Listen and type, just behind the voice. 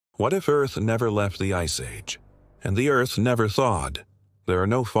What if Earth never left the Ice Age? And the Earth never thawed? There are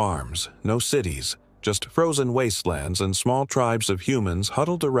no farms, no cities, just frozen wastelands and small tribes of humans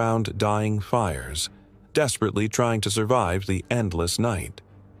huddled around dying fires, desperately trying to survive the endless night.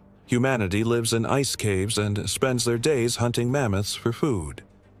 Humanity lives in ice caves and spends their days hunting mammoths for food.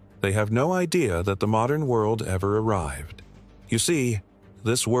 They have no idea that the modern world ever arrived. You see,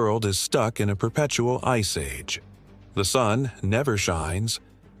 this world is stuck in a perpetual ice age. The sun never shines,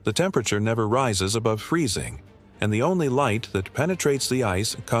 the temperature never rises above freezing, and the only light that penetrates the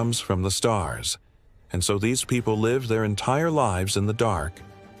ice comes from the stars. And so these people live their entire lives in the dark,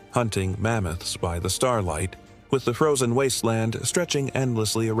 hunting mammoths by the starlight, with the frozen wasteland stretching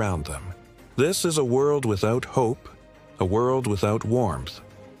endlessly around them. This is a world without hope, a world without warmth,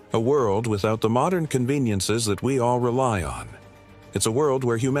 a world without the modern conveniences that we all rely on. It's a world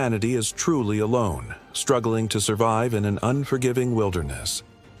where humanity is truly alone, struggling to survive in an unforgiving wilderness.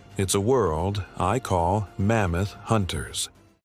 It's a world I call Mammoth Hunters.